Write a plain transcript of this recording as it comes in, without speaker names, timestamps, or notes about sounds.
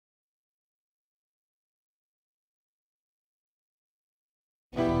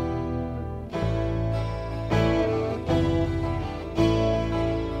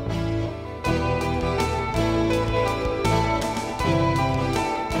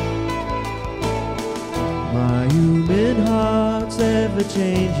My human heart's ever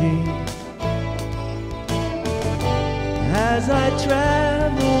changing as I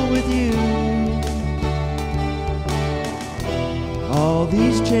travel with you. All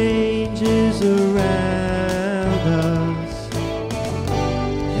these changes around us,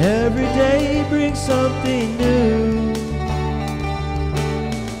 every day brings something new.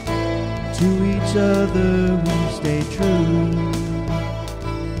 To each other we stay true,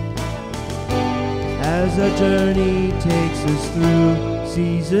 as our journey takes us through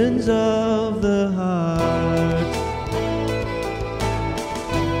seasons of the heart.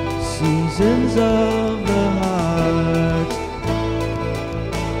 Seasons of the heart.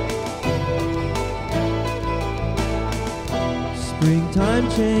 Springtime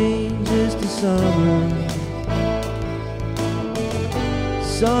changes to summer.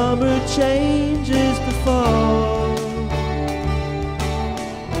 Summer changes to fall.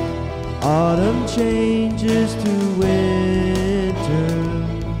 Autumn changes to winter.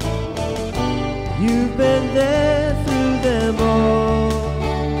 You've been there through them all,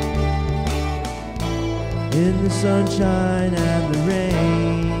 in the sunshine and the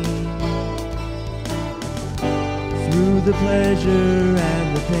rain, through the pleasure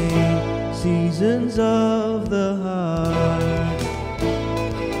and the pain. Seasons of the heart.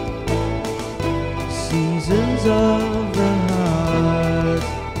 Seasons of the heart.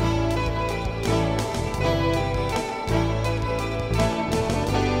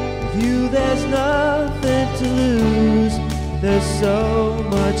 With you there's nothing to lose, there's so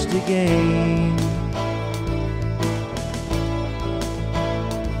much to gain.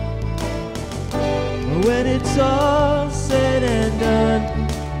 When it's all said and done,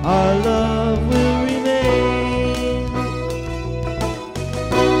 our love will remain.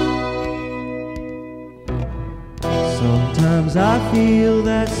 Sometimes I feel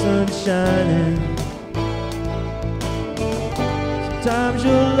that sun shining. Sometimes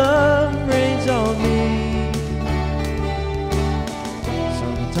your love rains on me.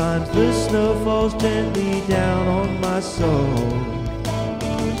 Sometimes the snow falls gently down on my soul.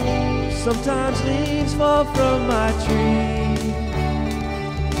 Sometimes leaves fall from my tree.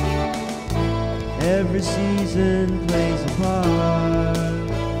 Every season plays a part.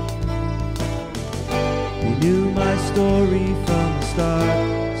 You knew my story from the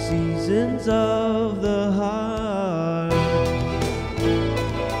start. Seasons of the heart.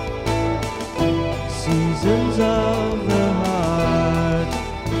 Seasons of the heart.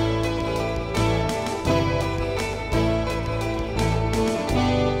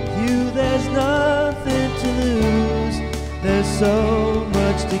 There's nothing to lose, there's so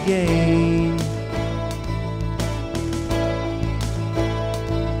much to gain.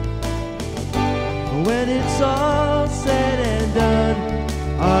 When it's all said and done,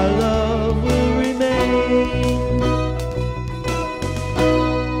 our love will remain.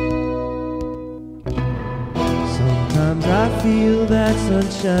 Sometimes I feel that sun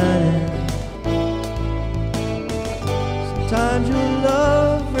shining. Sometimes your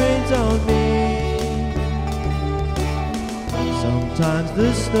love rains on me. Sometimes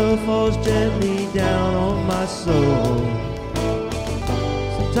the snow falls gently down on my soul.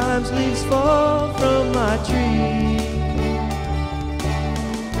 Sometimes leaves fall from my tree.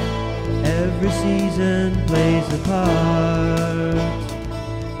 Every season plays a part.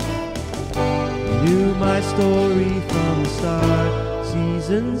 You knew my story from the start.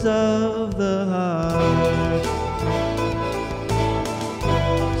 Seasons of the heart.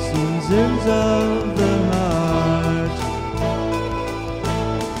 Seasons of the heart.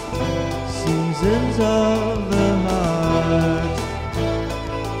 Seasons of the